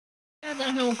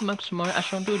guys, welcome back to more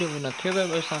Asphalt video with a Clear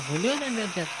or something new. And as you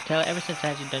guys can tell, ever since I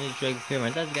actually done these regular Clear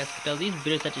as you guys can tell, these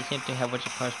videos actually seem to have what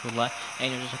your cars for a lot,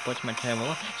 and it just supports my channel a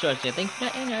lot. So I say thanks for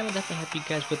that, and I will definitely help you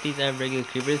guys with these regular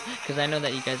Clear because I know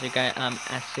that you guys are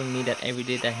asking me that every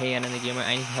day that hey, I'm the gamer,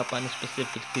 I need help on a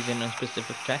specific season on a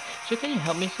specific track. So can you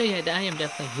help me? So yeah, I am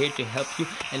definitely here to help you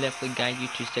and definitely guide you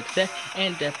to success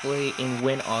and definitely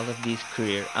win all of these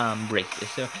career races.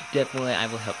 So definitely I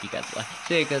will help you guys a lot.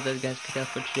 So yeah, guys, as you guys can tell,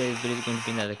 for today's video is going to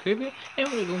be another career video,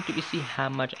 and we're going to see how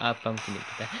much fun we can do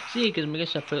with that. So yeah, guys, make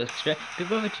yourself feel extra.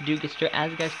 Before we do get started,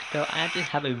 as you guys can tell, I actually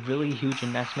have a really huge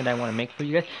announcement I want to make for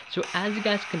you guys. So as you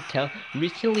guys can tell,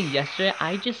 recently yesterday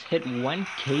I just hit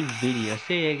 1K videos.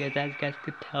 So yeah, guys, as you guys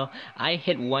could tell, I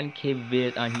hit 1K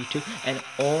videos on YouTube, and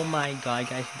oh my god,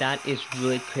 guys, that is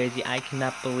really crazy. I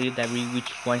cannot believe that we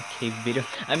reached 1K videos.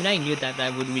 I mean, I knew that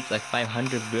I would reach like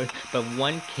 500 videos, but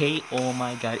 1K, oh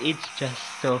my god, it's just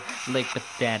so like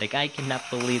pathetic. I cannot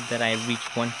believe that I reached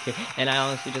 1K, and I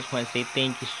honestly just want to say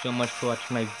thank you so much for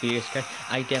watching my videos, guys.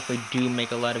 I definitely do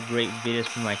make a lot of great videos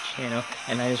for my channel,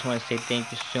 and I just want to say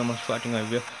thank you so much for watching my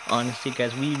video. Honestly,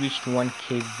 guys, we reached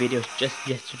 1K videos just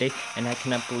yesterday, and I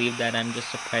cannot believe that. I'm just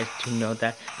surprised to know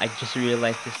that. I just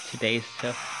realized this today,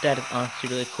 so that is honestly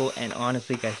really cool. And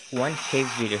honestly, guys, 1K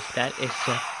videos, that is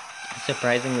so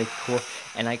surprisingly cool,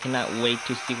 and I cannot wait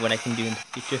to see what I can do in the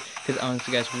future, because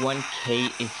honestly, guys,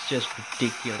 1K is just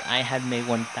ridiculous. I had made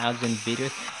 1,000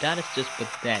 videos. That is just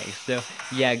pathetic. So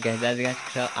yeah, guys, as you guys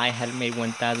can tell, I had made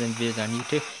 1,000 videos on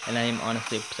YouTube, and I am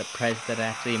honestly surprised that I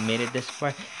actually made it this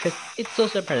far, because it's so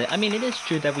surprising. I mean, it is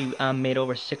true that we made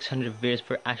over 600 videos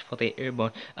for Asphalt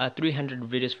Airborne, 300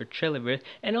 videos for Trailer videos,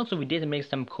 and also we did make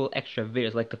some cool extra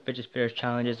videos like the fidget spinner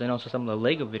challenges and also some of the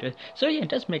Lego videos. So yeah, it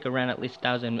does make around at least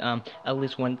 1,000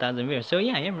 videos. So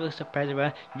yeah, I am really surprised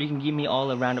about it. If you can give me all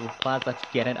a round of applause, let's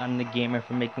get it. I'm the gamer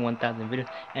for making 1,000 videos,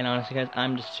 and honestly, guys,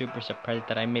 I'm just super surprised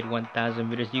that I made 1,000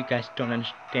 videos. You guys don't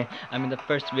understand. I mean, the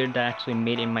first video that I actually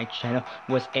made in my channel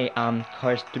was a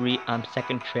Cars 3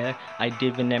 second trailer. I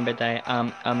did remember that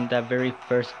the very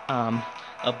first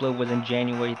upload was in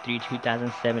January 3,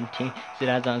 2017. So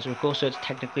that's honestly cool. So it's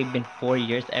technically been 4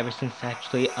 years ever since I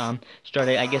actually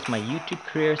started, I guess, my YouTube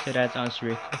career. So that's honestly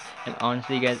really cool. And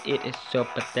honestly, guys, it is so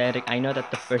pathetic. I know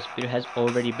that the first video has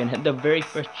already been hit. The very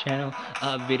first channel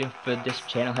video for this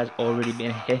channel has already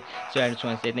been hit. So I just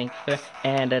want to say thank you for that.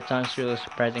 And that's honestly really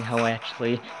surprising how I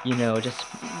actually, just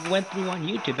went through on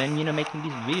YouTube and, making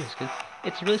these videos, because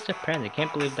it's really surprising. I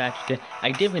can't believe that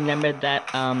I did remember that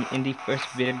in the first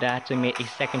video that I actually made a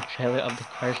second trailer of the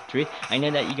Cars 3. I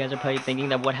know that you guys are probably thinking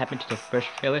that what happened to the first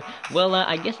trailer. Well,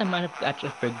 I guess I might have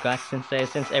actually forgot since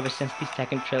ever since the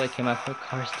second trailer came out for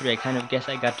Cars 3. I kind of guess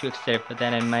I got too excited for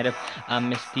that and might have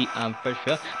missed the first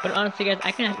trailer. But honestly, guys,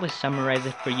 I can actually summarize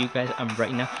it for you guys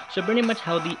right now. So pretty much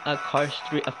how the Cars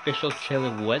 3 official trailer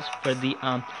was for the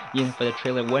for the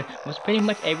trailer 1 was pretty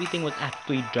much everything was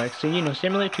actually dark. So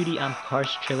similar to the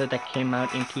Cars trailer that came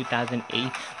out in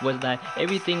 2008 was that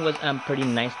everything was pretty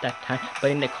nice that time,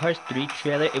 but in the Cars 3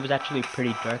 trailer it was actually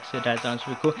pretty dark. So that sounds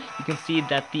really cool. You can see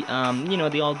that the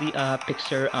all the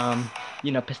Pixar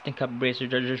piston cup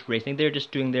racers are just racing. They're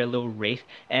just doing their little race,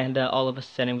 and all of a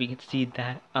sudden we can see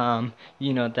that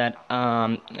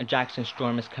Jackson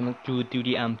Storm is coming through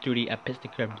the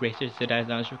piston cup racers. So that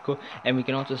sounds really cool. And we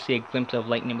can also see a glimpse of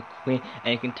Lightning McQueen,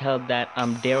 and you can tell that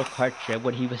Daryl Carter,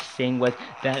 what he was saying was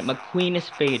that McQueen is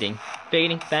fading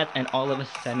fast, and all of a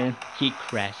sudden he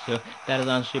crashed. So that is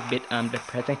honestly a bit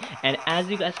depressing. And as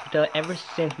you guys can tell, ever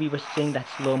since we were seeing that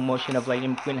slow motion of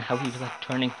Lightning McQueen, how he was like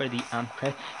turning for the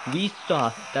crash, we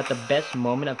saw that the best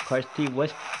moment of Cars 3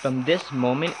 was from this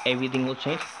moment everything will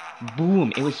change.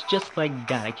 Boom! It was just like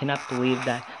that. I cannot believe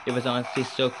that. It was honestly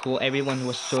so cool. Everyone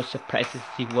was so surprised to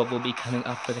see what will be coming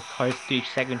up for the Cars 3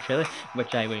 second trailer,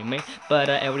 which I already made. But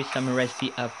I already summarized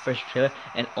the first trailer,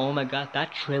 and oh my god,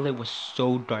 that trailer was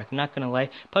so dark. Not gonna lie,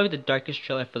 probably the darkest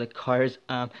trailer for the Cars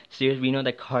series. We know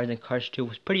that Cars and Cars 2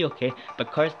 was pretty okay,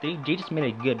 but Cars 3, they just made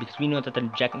it good, because we know that the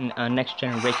next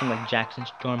generation, like Jackson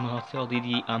Storm, also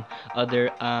the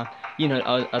other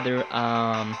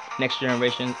next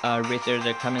generation racers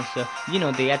are coming. So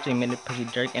they actually made it pretty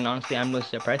dark, and honestly I'm really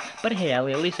surprised. But hey, at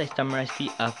least I summarized the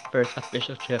first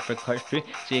official trailer for Cars 3,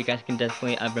 so you guys can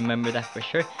definitely remember that for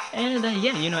sure. And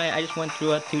yeah, I just went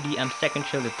through to the second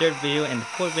trailer, the third video, and the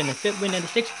fourth video, and the fifth video, and the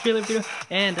sixth trailer video,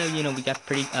 and we got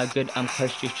pretty good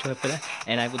Cars 3 trailer for that,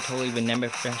 and I would totally remember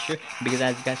for sure, because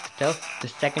as you guys can tell, the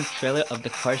second trailer of the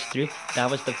Cars 3, that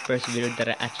was the first video that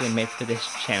I actually made for this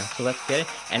channel. So let's get it.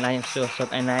 And I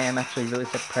am actually really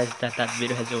surprised that that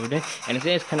video has overdone, and it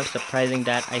is kind of of surprising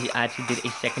that I actually did a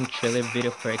second trailer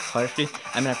video for a car review.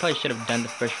 I mean, I probably should have done the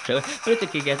first trailer, but it's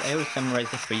okay, guys. I will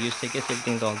summarize it for you, so I guess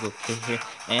everything's all okay here.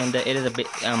 And it is a bit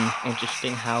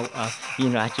interesting how you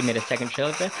know, I actually made a second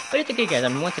trailer for it, but it's okay, guys. I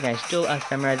mean, once again, I still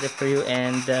summarize it for you,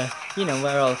 and you know,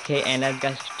 we're all okay. And as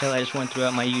guys can tell, I just went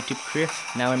throughout my YouTube career.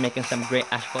 Now we're making some great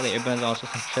Asphalt, Airborne, also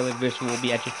some trailer videos will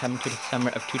be actually coming to the summer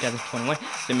of 2021.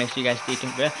 So make sure you guys stay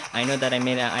tuned for that. I know that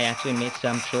I actually made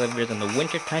some trailer videos in the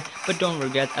winter time, but don't worry,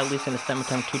 guys. At least in the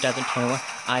summertime 2021,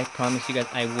 I promise you guys,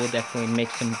 I will definitely make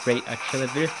some great trailer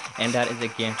videos, and that is a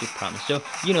guaranteed promise. So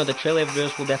you know, the trailer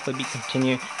videos will definitely be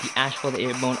continuing. The Asphalt,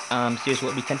 Airborne series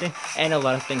will be continuing, and a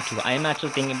lot of things too. I am actually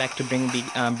thinking back to bring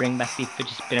back the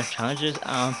fidget spinner challenges.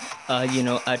 You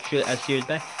know, a series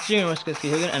back. So you know, what's going to see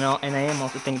here, and I am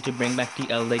also thinking to bring back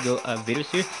the Lego video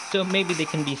series. So maybe they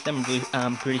can be some really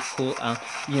pretty cool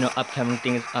you know, upcoming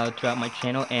things throughout my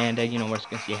channel, and you know, we're just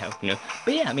gonna see how, you know.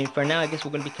 But yeah, I mean, for now, I guess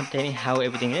we're gonna be containing how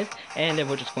everything is, and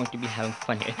we're just going to be having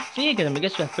fun here. So yeah, guys, I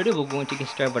guess without further ado, we're going to get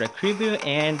started with our crew video,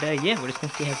 and yeah, we're just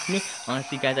gonna see how it's new.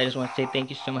 Honestly, guys, I just want to say thank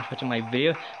you so much for watching my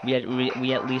video. We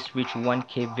at least reached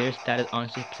 1K views. That is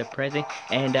honestly surprising,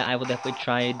 and I will definitely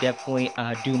try,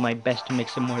 do my best to make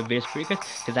some more videos for you guys,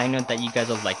 because I know that you guys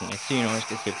are liking it. So you know, we're just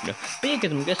gonna see how it's new. But yeah,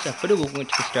 guys, I guess without further ado, we're going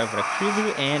to get started with our crew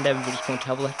video, and we're just going to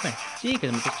have a lot of fun. So yeah,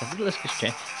 guys, let's get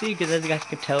started. So you guys, as you guys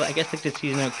can tell, I guess like the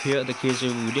season of the cruiser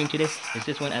we're doing today is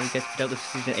this one. As you guys can tell, this is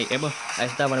season 8 Airborne. I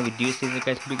thought when we do season,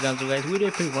 guys, big examples, guys, we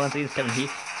did pretty well in season 7 heat,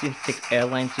 season 6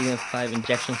 airline, season 5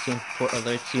 injection, season 4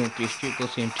 alert, season 3 street goal,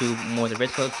 season 2 more the red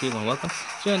squad, season 1 welcome.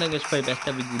 So I think it's probably best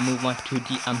that we move on to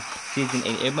the season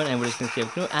 8 Airborne, and we're just gonna see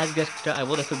how, you know, as you guys can tell, I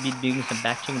will definitely be doing some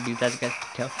backtracking, because as you guys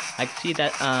can tell, I can see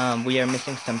that we are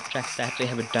missing some tracks that actually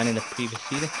haven't done in the previous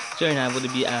season. So you know, I will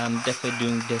be definitely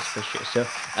doing this for sure. So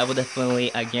I will definitely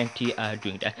guarantee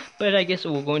doing that. But I guess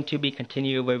we're going to be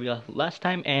continuing where we left last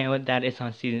time, and that is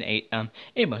on season 8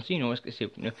 Airborne. So you know, let's see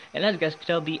what we can do. And as you guys can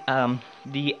tell,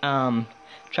 the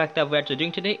track that we're actually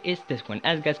doing today is this one.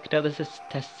 As you guys can tell, this is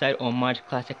Test Side Homage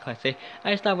Classic Class A.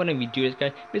 I just thought when we do this,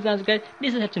 guys, because guys,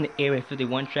 this is actually an Area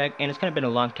 51 track, and it's kind of been a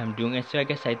long time doing it. So I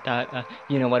guess I thought,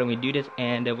 you know, why don't we do this,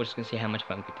 and we're just gonna see how much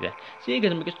fun we can do that. So you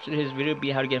guys, I'm gonna get this video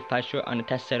be how to get 5 short on the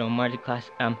Test Side Homage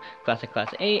Classic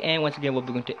Class A, and once again, we'll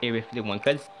be going to Area 51,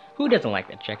 because who doesn't like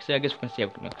that track? So I guess we're gonna see how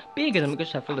we can do. But you guys, I'm gonna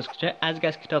shuffle this track. As you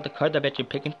guys can tell, the card that I'm actually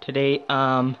picking today,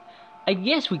 I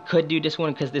guess we could do this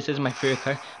one because this is my favorite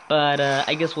car, but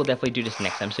I guess we'll definitely do this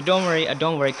next time. So don't worry,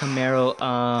 Camaro,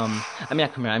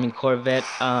 I mean Corvette,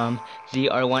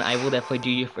 ZR1. I will definitely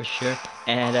do you for sure,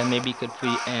 and maybe it could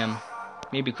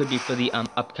be for the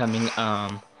upcoming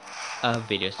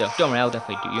video. So don't worry, I'll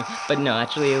definitely do you. But no,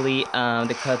 actually,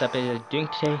 the car that I'm doing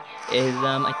today is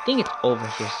I think it's over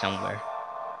here somewhere.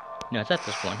 No, it's not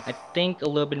this one. I think a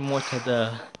little bit more to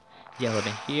the yellow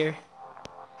than here.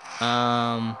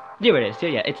 There it is. So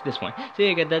yeah, it's this one. So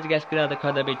yeah, guys, as you guys can tell, the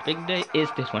car that I'm big today is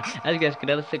this one. As you guys can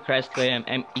tell, it's the Chrysler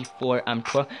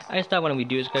ME412. I just thought when we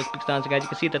do this, guys, because guys, you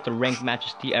can see that the rank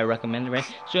matches the recommended rank.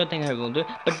 So I think I will do it.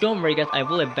 But don't worry, guys, I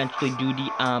will eventually do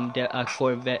the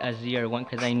Corvette ZR1,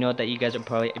 because I know that you guys are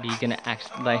probably gonna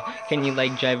ask, like, can you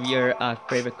like drive your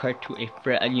favorite car to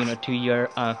a you know,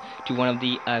 to one of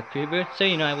the crew. So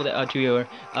you know, I will to your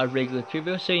regular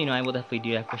crew. So you know, I will definitely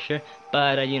do that for sure.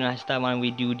 But you know, I thought when we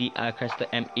do the Chrysler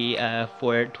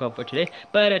ME412 for today.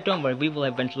 But don't worry, we will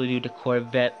eventually do the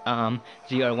Corvette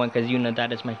ZR1, because you know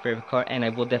that is my favorite car, and I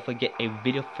will definitely get a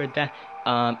video for that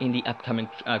in the upcoming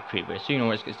creator. So you know,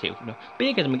 we're just gonna stay with. But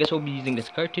yeah, guys, I guess we'll be using this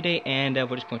car today, and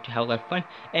we're just going to have a lot of fun.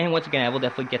 And once again, I will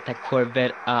definitely get that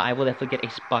Corvette. I will definitely get a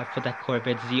spot for that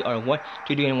Corvette ZR1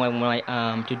 to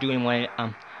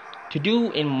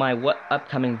do in my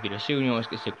upcoming video. So you know, as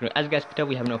you guys can tell,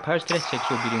 we have no powers today, so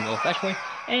we'll be doing the old-fashioned way.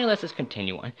 And let's just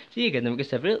continue on. So you guys, let's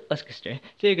get started.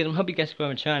 So you guys, I hope you guys go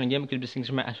on channel and game, because this things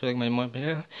from my actually like my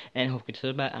multiplayer, and hope you guys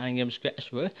about and game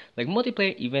like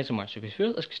multiplayer events and more. So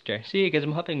let's get started. So you guys,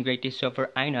 I'm hoping great day so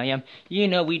far. I know I am. You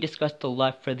know, we discussed a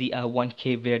lot for the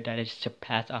 1K video that I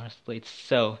surpassed. Honestly, it's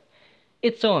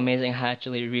so amazing how I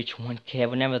actually reach 1K. I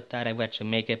would never thought I would actually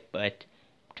make it, but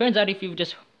turns out if you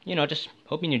just, you know, just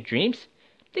hope in your dreams,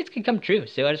 things can come true.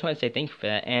 So I just want to say thank you for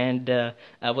that, and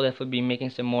I will definitely be making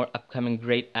some more upcoming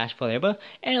great Asphalt Airborne,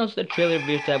 and also the trailer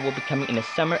videos that will be coming in the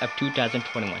summer of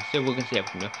 2021. So we're gonna see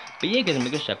everything. But yeah, guys, I'm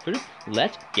gonna start through.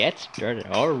 Let's get started.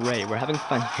 Alright, we're having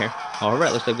fun here.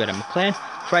 Alright, let's look at a McLaren,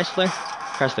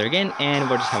 Chrysler again, and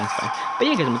we're just having fun. But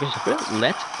yeah, guys, I'm gonna start through.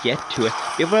 Let's get to it.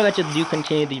 Before I actually do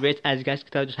continue the race, as you guys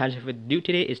can tell, just how to do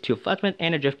today is 2 flatbeds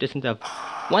and a drift distance of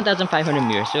 1,500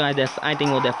 meters. So I think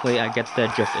we'll definitely get the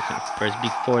drift distance first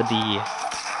before the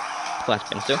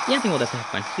flatbed. So yeah, I think we'll definitely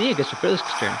have fun. So yeah, guys, so let's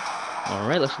get started.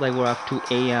 Alright, looks like we're off to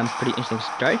a pretty interesting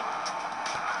start.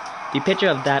 The picture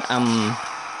of that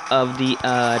of the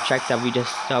track that we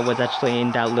just saw was actually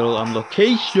in that little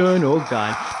location. Oh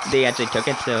god, they actually took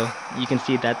it, so you can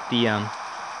see that the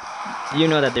you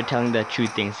know that they're telling the true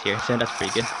things here, so that's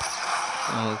pretty good.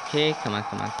 Okay, come on.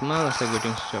 Looks like we're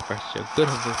doing so far so good.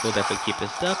 Hopefully we'll definitely keep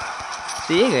this up.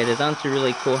 So yeah guys, it's honestly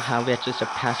really cool how we actually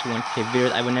surpassed 1K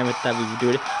videos. I would never thought we would do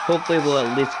it. Hopefully we'll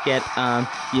at least get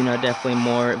you know, definitely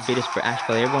more videos for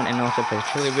Asphalt Airborne and also for the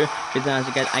trailer video. Because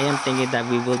honestly guys, I am thinking that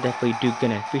we will definitely do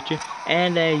good in the future.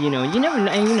 And you know, you never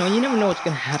know what's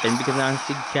gonna happen, because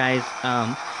honestly guys,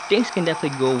 things can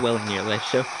definitely go well in your life.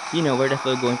 So you know, we're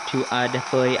definitely going to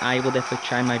I will definitely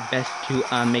try my best to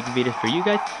make videos for you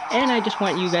guys, and I just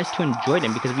want you guys to enjoy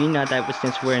them, because we know that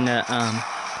since we're in a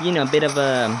you know, bit of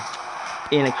a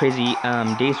crazy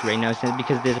days right now, since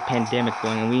because there's a pandemic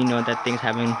going, and we know that things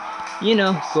haven't, you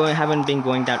know, haven't been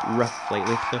going that rough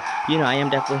lately. So you know, I am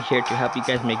definitely here to help you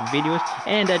guys make videos,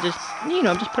 and just, you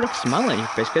know, just put a smile on your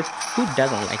face, because who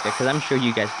doesn't like that? Because I'm sure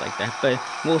you guys like that. But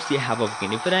we'll see how we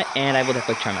can do for that, and I will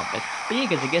definitely try my best. But yeah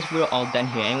guys, I guess we're all done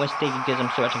here. Anyways, thank you guys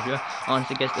so much for video.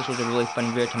 Honestly guys, this was a really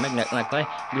fun video to make. Not lie,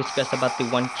 we discussed about the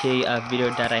 1K video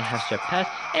that I have surpassed,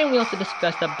 and we also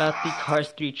discussed about the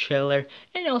Cars 3 trailer,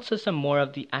 and also some more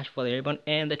of the Asphalt Airborne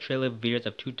and the trailer videos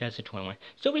of 2021.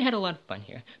 So we had a lot of fun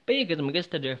here. But yeah guys, I'm gonna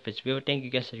start there for this video. Thank you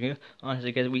guys for the video.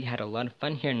 Honestly guys, we had a lot of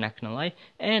fun here, not gonna lie.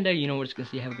 And you know, we're just gonna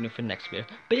see how we're gonna do for the next video.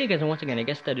 But yeah guys, and once again, I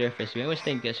guess start there for this video. Anyways,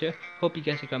 thank you guys here. Hope you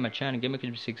guys subscribe my channel and give me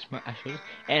a 6 more Asphalt,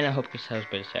 and I hope you guys have a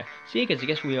better start. So yeah guys, I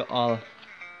guess we are all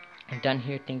done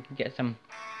here. Thank you guys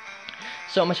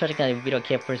so much for watching the video.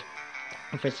 Okay, for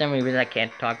some reason I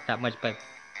can't talk that much, but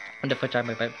I'm the first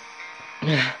time, but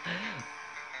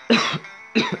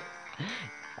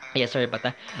yeah, sorry about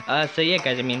that. So yeah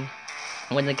guys, I mean,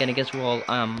 once again, I guess we're all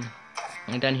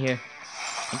done here.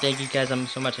 Thank you guys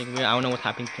so much. I don't know what's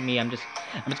happening to me. I'm just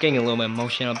getting a little bit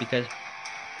emotional, because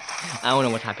I don't know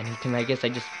what's happening to me. I guess I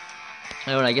just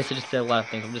said a lot of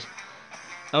things.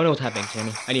 I don't know what's happening to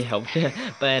me. I need help.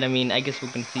 But I mean, I guess we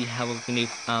can see how we can do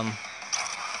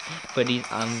for these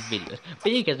videos.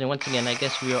 But yeah guys, and once again, I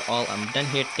guess we are all done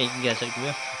here. Thank you guys for the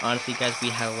video. Honestly guys, we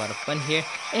had a lot of fun here,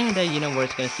 and you know, we're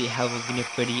just gonna see how we're gonna do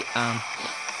for the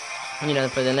you know,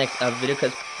 for the next video.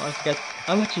 Because honestly guys,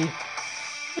 I'm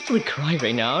actually crying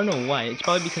right now. I don't know why. It's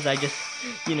probably because I just,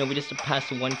 you know, we just surpassed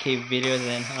 1K videos,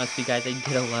 and honestly guys, I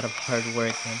did a lot of hard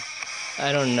work, and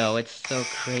I don't know, it's so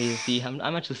crazy. I'm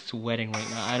actually sweating right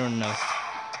now. I don't know.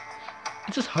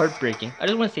 It's just heartbreaking. I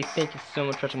just want to say thank you so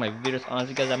much for watching my videos.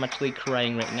 Honestly guys, I'm actually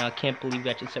crying right now. I can't believe we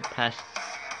actually surpassed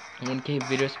 1K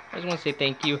videos. I just want to say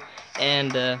thank you,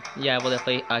 and yeah, I will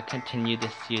definitely continue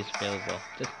this series very well.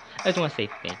 I just want to say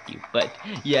thank you. But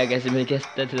yeah guys, I guess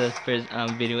that's the first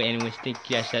video. Anyways, thank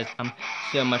you guys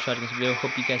so much for watching this video.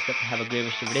 Hope you guys definitely have a great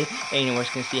rest of your day. And you know, we're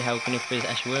just gonna see how we can do for this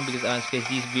actually win, because honestly guys,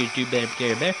 these videos do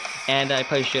better. And I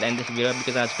probably should end this video,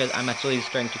 because honestly guys, I'm actually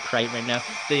starting to cry right now.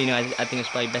 So you know, I think it's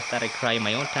probably best that I cry in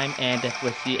my own time, and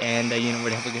we'll see. And you know,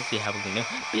 we're definitely gonna see how we can do.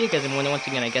 But yeah guys, and once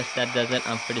again, I guess that does it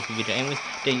for this video. Anyways,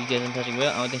 thank you guys for watching the video.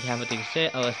 I don't think you have anything to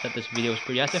say. I'll that this video was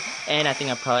pretty awesome, and I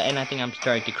think I'm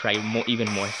starting to cry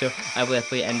even more. So I will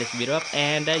definitely end this video up,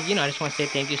 and you know, I just want to say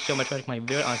thank you so much for watching my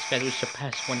video. Honestly guys, we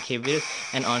surpassed 1K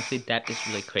videos, and honestly that is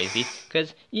really crazy,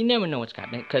 because you never know what's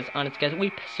happening. Because honestly guys,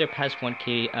 we surpassed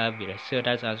 1K videos, so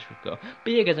that's how it should go.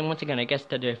 But yeah guys, and once again, I guess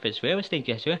that's it for this video. Thank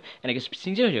you guys, and I guess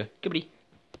see you later. Goodbye.